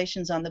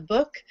 congratulations on the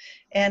book,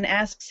 and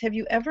asks, have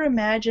you ever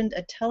imagined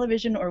a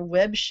television or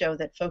web show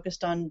that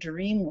focused on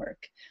dream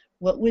work?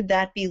 What would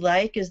that be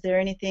like? Is there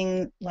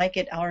anything like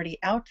it already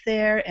out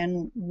there,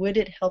 and would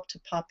it help to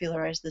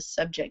popularize the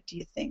subject, do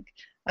you think?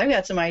 I've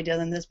got some ideas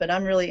on this, but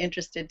I'm really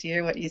interested to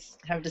hear what you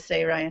have to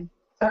say, Ryan.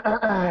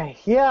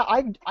 Yeah,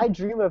 I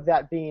dream of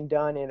that being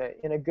done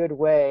in a good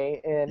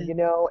way, and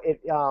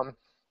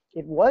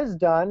it was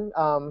done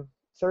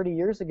 30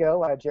 years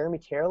ago. Jeremy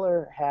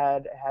Taylor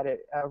had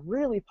a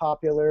really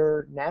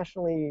popular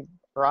nationally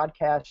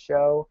broadcast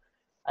show.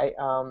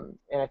 And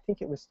I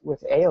think it was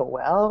with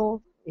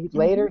AOL.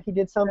 Later he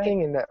did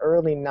something in the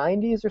early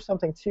 90s or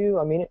something too.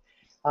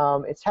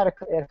 It's had a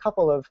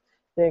couple of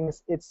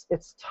things.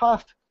 It's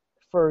tough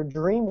for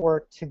dream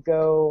work to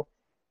go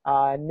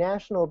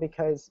national,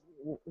 because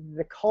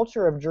the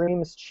culture of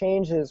dreams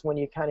changes when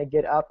you kind of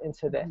get up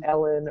into the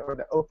Ellen or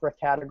the Oprah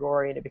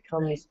category, and it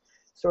becomes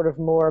sort of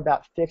more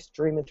about fixed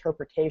dream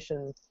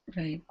interpretation.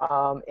 Right.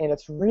 And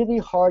it's really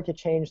hard to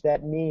change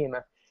that meme.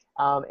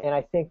 And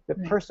I think the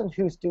person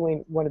who's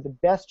doing one of the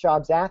best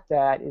jobs at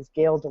that is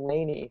Gail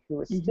Delaney,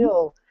 who is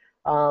still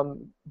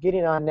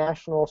getting on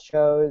national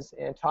shows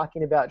and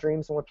talking about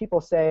dreams. And when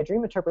people say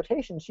dream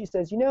interpretation, she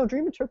says, you know,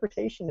 dream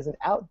interpretation is an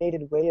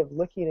outdated way of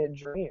looking at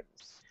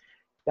dreams.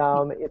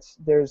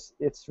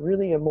 It's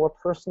really a more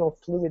personal,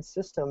 fluid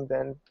system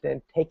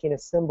than taking a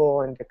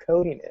symbol and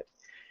decoding it.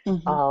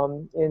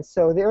 And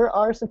so there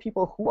are some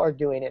people who are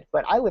doing it,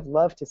 but I would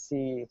love to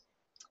see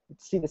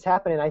this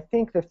happen. And I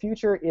think the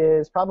future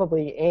is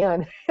probably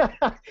Anne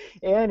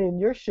in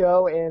your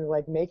show, and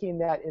like making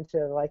that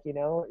into, like, you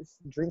know,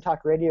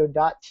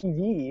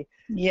 dreamtalkradio.tv.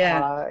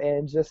 Yeah.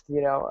 And just,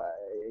 you know,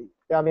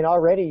 I mean,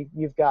 already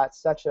you've got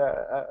such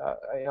a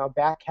you know,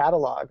 back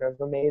catalog of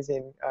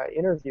amazing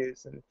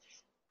interviews, and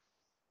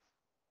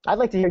I'd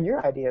like to hear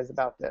your ideas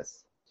about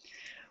this.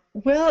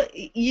 Well,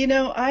 you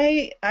know,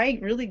 I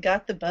really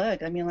got the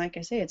bug. I mean, like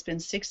I say, it's been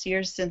 6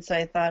 years since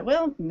I thought,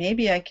 well,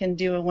 maybe I can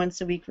do a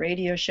once-a-week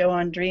radio show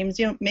on dreams.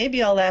 You know,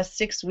 maybe I'll last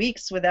 6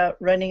 weeks without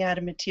running out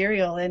of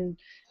material. And,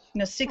 you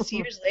know, 6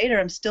 years later,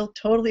 I'm still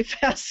totally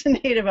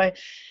fascinated by,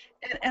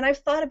 and I've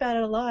thought about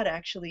it a lot,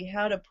 actually,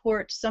 how to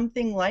port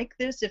something like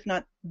this, if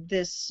not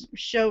this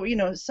show, you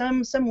know,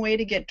 some way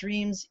to get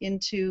dreams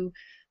into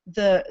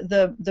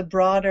the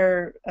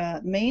broader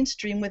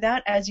mainstream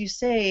without, as you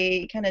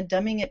say, kind of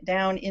dumbing it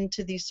down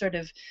into these sort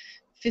of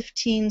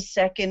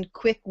 15-second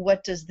quick,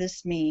 what does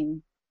this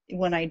mean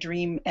when I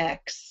dream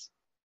X?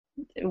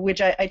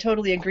 Which I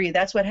totally agree.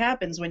 That's what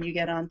happens when you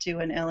get onto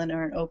an Ellen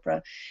or an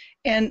Oprah.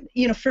 And,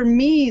 you know, for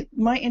me,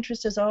 my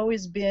interest has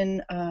always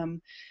been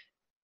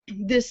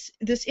this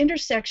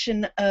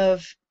intersection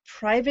of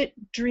private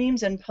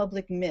dreams and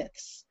public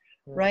myths,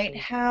 right?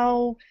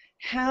 How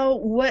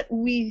what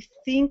we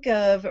think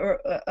of, or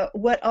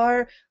what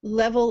our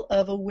level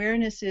of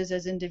awareness is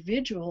as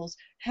individuals,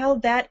 how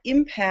that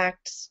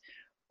impacts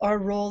our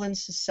role in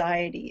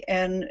society,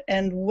 and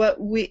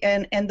what we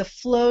and the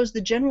flows, the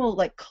general,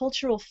 like,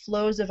 cultural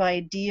flows of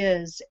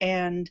ideas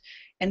and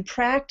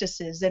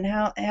practices, and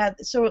how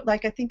so,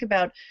 like, I think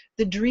about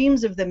the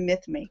dreams of the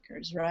myth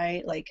makers,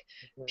 right? Like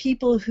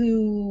people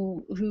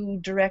who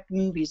direct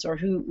movies, or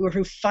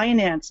who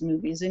finance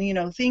movies, and, you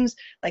know, things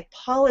like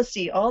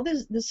policy, all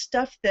this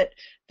stuff that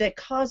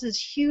causes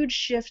huge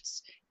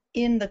shifts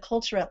in the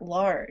culture at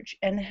large,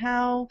 and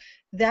how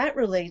that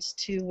relates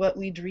to what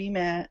we dream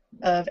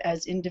of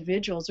as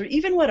individuals, or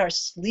even what our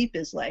sleep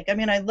is like. I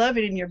mean, I love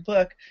it in your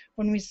book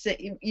when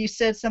you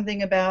said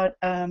something about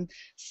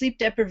sleep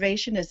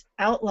deprivation is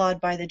outlawed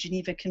by the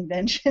Geneva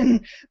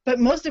Convention, but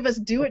most of us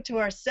do it to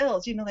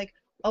ourselves. You know, like,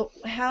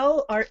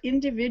 how our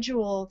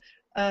individual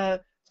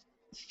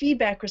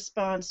feedback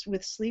response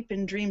with sleep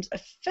and dreams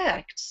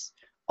affects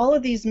all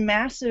of these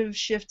massive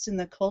shifts in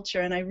the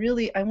culture. And I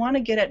want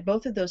to get at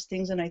both of those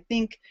things, and I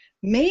think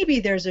maybe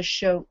there's a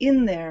show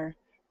in there.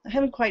 I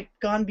haven't quite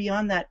gone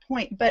beyond that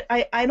point, but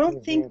I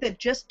don't think that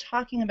just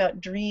talking about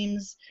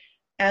dreams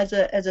as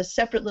a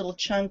separate little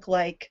chunk,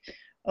 like,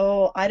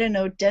 oh, I don't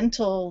know,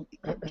 dental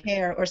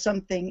care or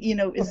something, you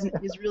know,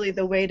 is really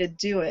the way to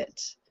do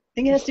it. I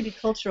think it has to be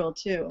cultural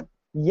too.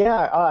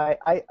 Yeah,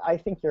 I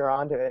think you're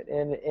onto it,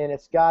 and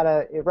it's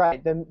gotta,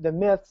 right, the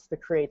myths, the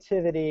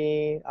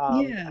creativity.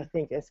 I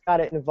think it's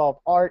gotta involve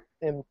art,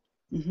 and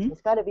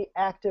it's gotta be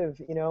active,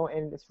 you know,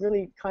 and it's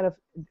really kind of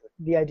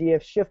the idea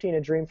of shifting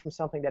a dream from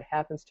something that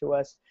happens to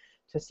us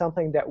to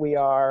something that we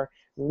are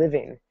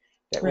living,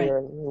 that we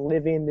are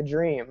living the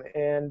dream,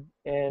 and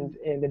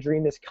the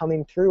dream is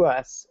coming through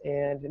us,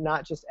 and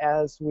not just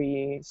as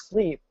we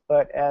sleep,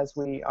 but as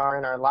we are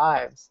in our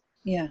lives.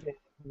 Yeah.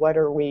 What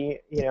are we,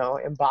 you know,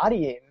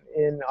 embodying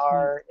in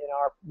our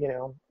you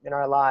know, in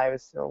our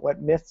lives? So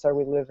what myths are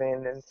we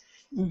living, and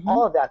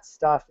all of that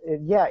stuff?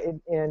 And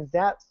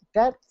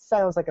that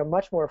sounds like a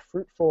much more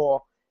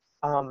fruitful,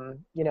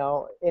 you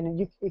know, and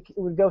it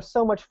would go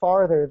so much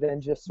farther than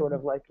just sort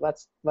of like,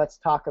 let's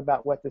talk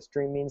about what this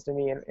dream means to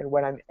me, and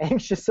what I'm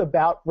anxious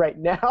about right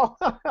now.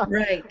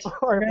 Right.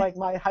 Or like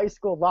my high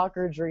school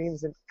locker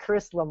dreams. And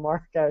Chris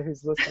LaMarca,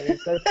 who's listening,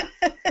 said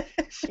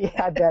she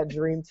had that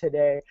dream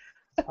today.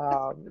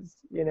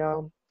 You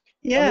know,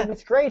 yeah, I mean,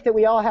 it's great that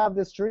we all have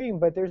this dream,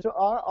 but there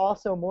are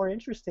also more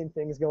interesting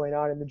things going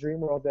on in the dream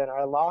world than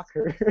our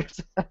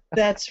lockers.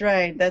 That's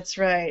right. That's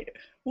right.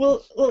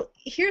 Well,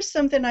 here's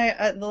something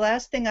the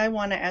last thing I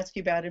want to ask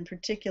you about in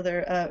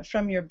particular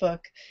from your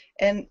book,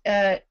 and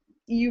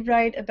you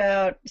write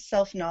about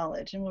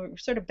self-knowledge, and we're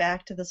sort of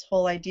back to this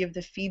whole idea of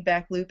the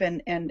feedback loop,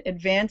 and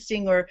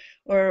advancing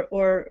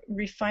or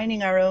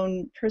refining our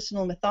own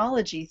personal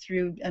mythology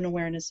through an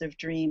awareness of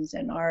dreams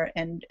and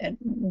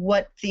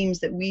what themes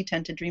that we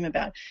tend to dream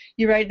about.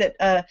 You write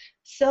that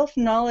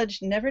self-knowledge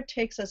never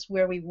takes us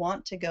where we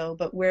want to go,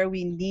 but where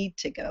we need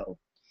to go.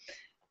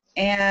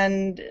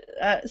 And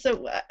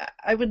so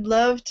I would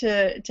love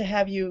to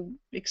have you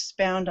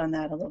expound on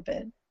that a little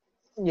bit.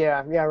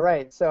 Yeah, yeah,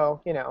 right.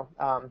 So,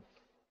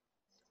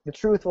 the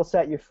truth will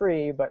set you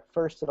free, but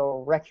first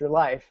it'll wreck your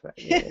life.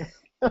 Yeah.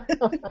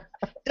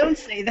 Don't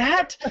say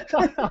that,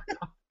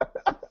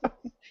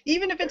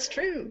 even if it's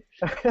true.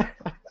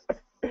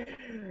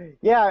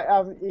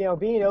 Yeah,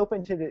 being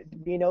open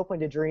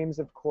to dreams,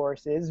 of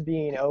course, is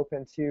being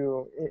open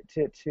to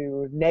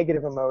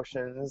negative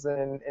emotions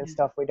and Yeah.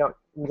 stuff we don't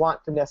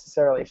want to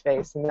necessarily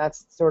face, and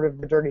that's sort of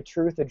the dirty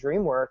truth of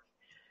dream work.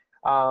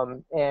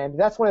 And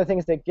that's one of the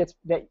things that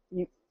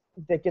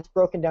gets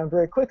broken down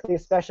very quickly,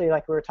 especially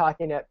like we were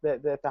talking at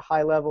the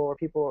high level where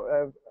people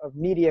of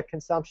media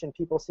consumption,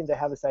 people seem to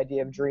have this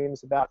idea of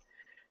dreams about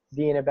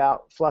being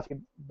about fluffy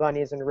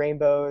bunnies and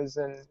rainbows,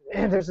 and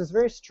there's this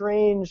very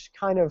strange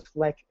kind of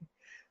like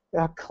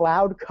a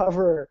cloud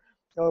cover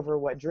over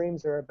what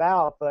dreams are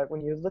about. But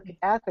when you look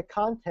at the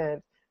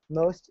content,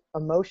 most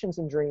emotions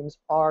in dreams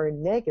are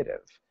negative,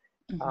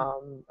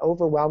 Hmm.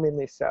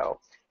 overwhelmingly so.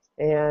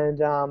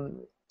 And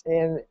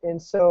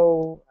and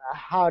so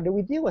how do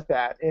we deal with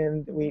that?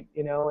 And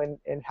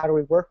and how do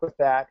we work with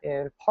that?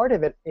 And part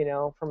of it,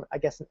 from I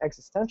guess an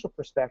existential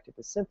perspective,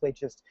 is simply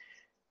just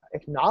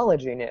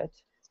acknowledging it,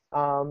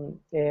 and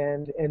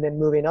then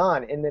moving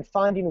on, and then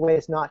finding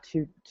ways not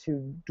to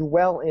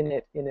dwell in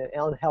it in an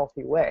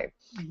unhealthy way.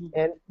 Hmm.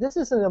 And this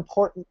is an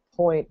important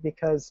point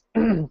because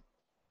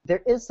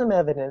there is some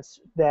evidence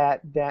that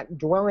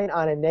dwelling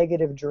on a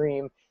negative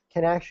dream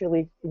can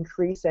actually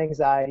increase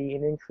anxiety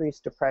and increase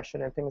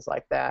depression and things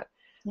like that.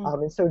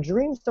 And so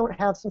dreams don't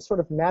have some sort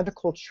of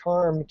magical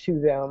charm to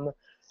them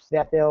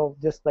that they'll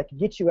just like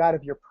get you out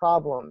of your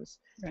problems.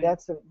 Right.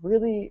 That's a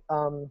really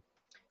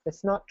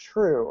that's not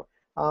true,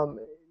 um,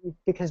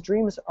 because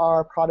dreams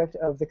are a product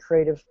of the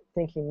creative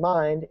thinking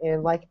mind,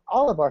 and like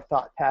all of our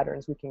thought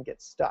patterns, we can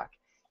get stuck.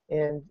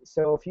 And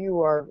so if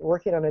you are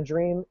working on a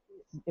dream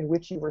in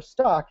which you were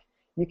stuck,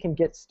 you can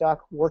get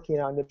stuck working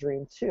on the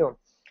dream too.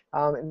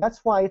 And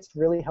that's why it's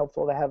really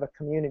helpful to have a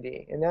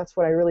community. And that's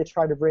what I really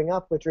try to bring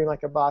up with Dream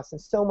Like a Boss in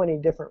so many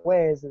different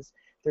ways, is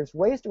there's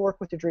ways to work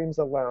with the dreams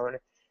alone,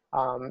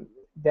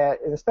 that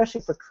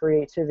especially for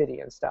creativity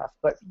and stuff.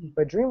 But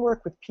dream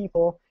work with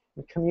people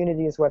and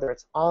communities, whether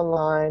it's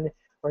online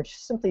or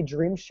just simply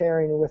dream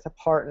sharing with a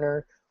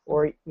partner,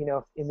 or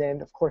and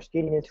then of course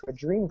getting into a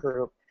dream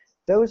group,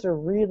 those are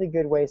really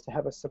good ways to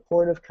have a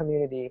supportive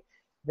community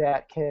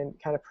that can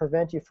kind of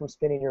prevent you from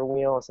spinning your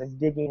wheels and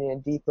digging in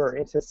deeper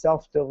into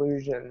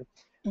self-delusion,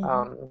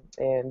 Hmm.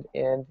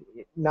 and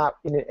not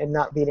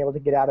being able to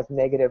get out of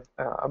negative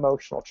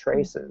emotional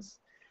traces.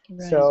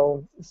 Right.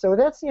 So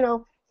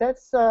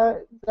that's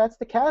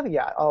the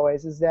caveat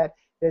always, is that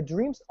the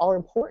dreams are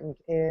important,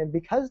 and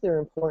because they're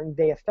important,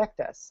 they affect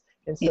us.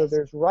 And so Yes.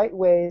 there's right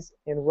ways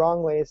and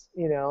wrong ways,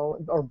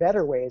 or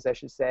better ways, I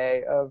should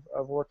say, of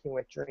working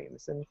with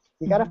dreams. And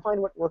you got to Hmm.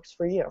 find what works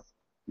for you.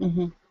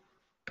 Hmm.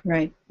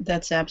 Right.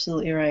 That's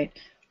absolutely right.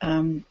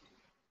 Um,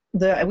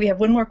 we have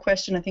one more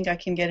question. I think I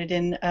can get it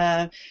in,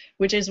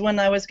 which is one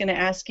I was going to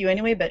ask you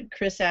anyway, but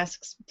Chris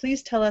asks,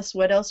 please tell us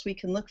what else we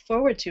can look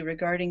forward to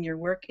regarding your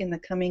work in the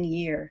coming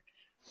year.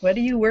 What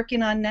are you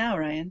working on now,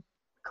 Ryan?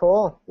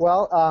 Cool.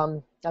 Well,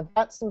 I've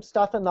got some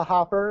stuff in the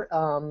hopper.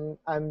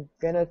 I'm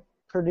going to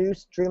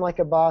produce Dream Like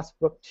a Boss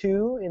Book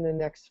 2 in the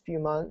next few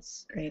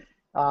months. Great.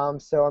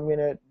 So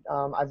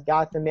I've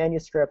got the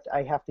manuscript.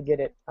 I have to get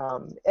it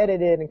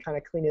edited and kind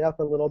of clean it up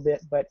a little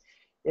bit, but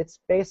it's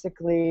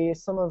basically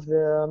some of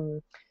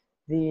the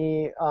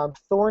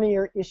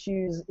thornier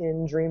issues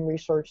in dream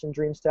research and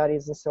dream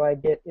studies, and so I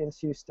get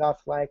into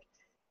stuff like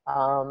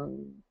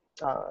um,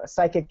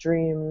 psychic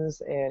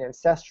dreams and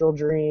ancestral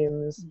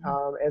dreams,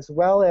 Hmm. as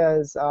well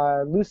as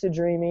lucid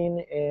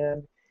dreaming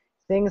and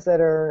things that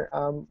are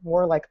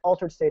more like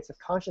altered states of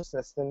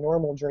consciousness than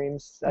normal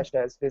dreams, such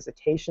as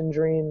visitation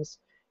dreams,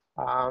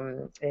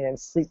 and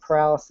sleep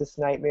paralysis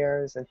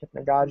nightmares and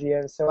hypnagogia.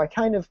 And so I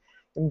kind of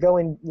am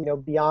going,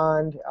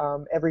 beyond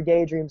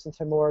everyday dreams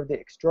into more of the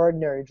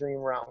extraordinary dream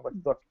realm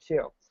with book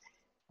 2.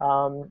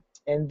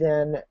 And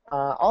then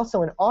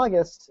also in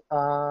August,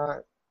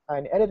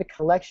 an edited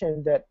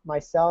collection that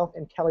myself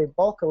and Kelly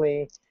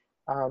Bulkeley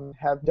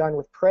have done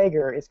with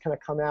Prager is going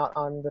to come out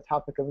on the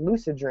topic of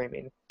lucid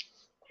dreaming.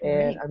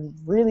 And Great. I'm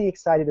really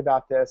excited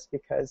about this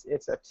because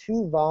it's a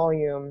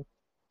 2-volume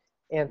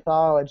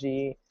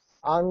anthology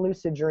on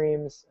lucid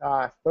dreams,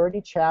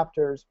 30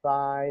 chapters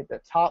by the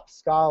top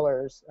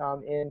scholars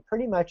in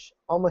pretty much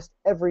almost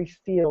every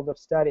field of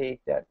study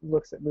that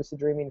looks at lucid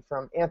dreaming,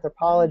 from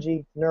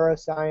anthropology,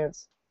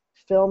 neuroscience,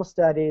 film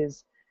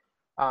studies,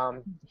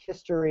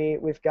 history.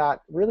 We've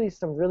got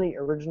some really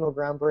original,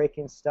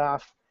 groundbreaking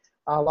stuff,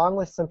 along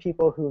with some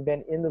people who've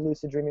been in the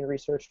lucid dreaming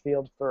research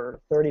field for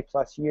 30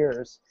 plus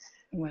years.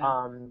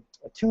 Wow.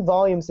 2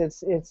 volumes.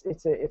 It's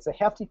a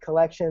hefty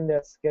collection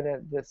that's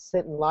gonna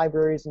sit in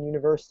libraries and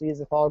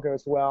universities if all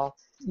goes well.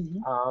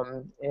 Hmm.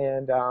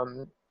 And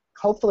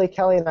hopefully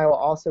Kelly and I will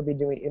also be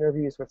doing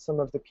interviews with some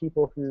of the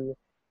people who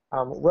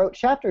wrote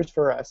chapters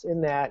for us in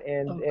that, Oh,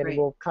 and great.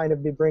 we'll kind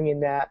of be bringing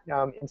that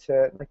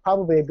into like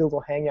probably a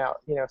Google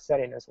Hangout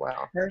setting as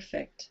well.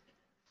 Perfect.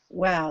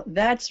 Wow,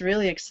 that's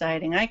really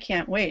exciting. I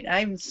can't wait.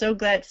 I'm so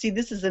glad. See,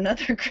 this is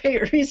another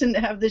great reason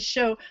to have this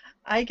show.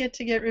 I get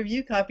to get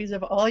review copies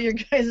of all your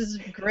guys'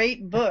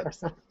 great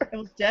books. I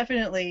will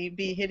definitely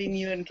be hitting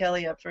you and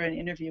Kelly up for an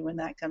interview when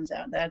that comes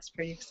out. That's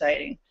pretty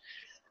exciting.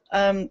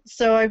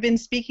 So I've been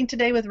speaking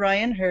today with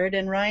Ryan Hurd,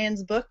 and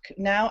Ryan's book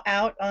now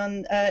out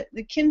on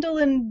the Kindle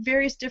and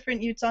various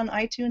different, it's on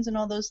iTunes and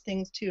all those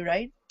things too,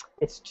 right?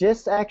 It's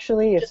just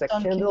actually, it's Just a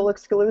on Kindle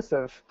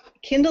exclusive.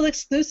 Kindle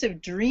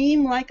exclusive,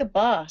 Dream Like a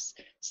Boss.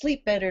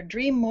 Sleep better,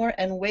 dream more,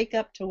 and wake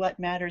up to what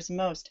matters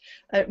most.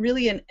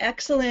 Really an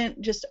excellent,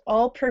 just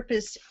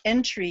all-purpose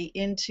entry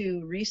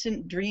into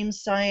recent dream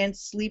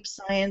science, sleep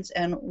science,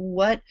 and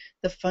what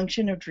the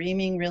function of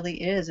dreaming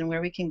really is and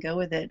where we can go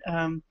with it.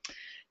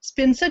 It's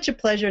been such a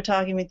pleasure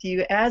talking with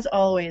you, as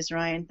always,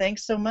 Ryan.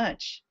 Thanks so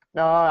much.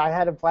 No, I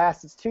had a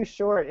blast. It's too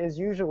short, as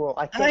usual.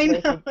 I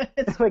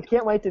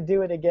can't wait to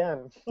do it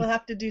again. We'll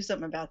have to do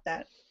something about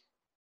that.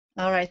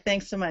 All right,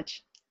 thanks so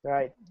much. All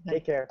right, Bye.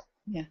 take care.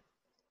 Yeah.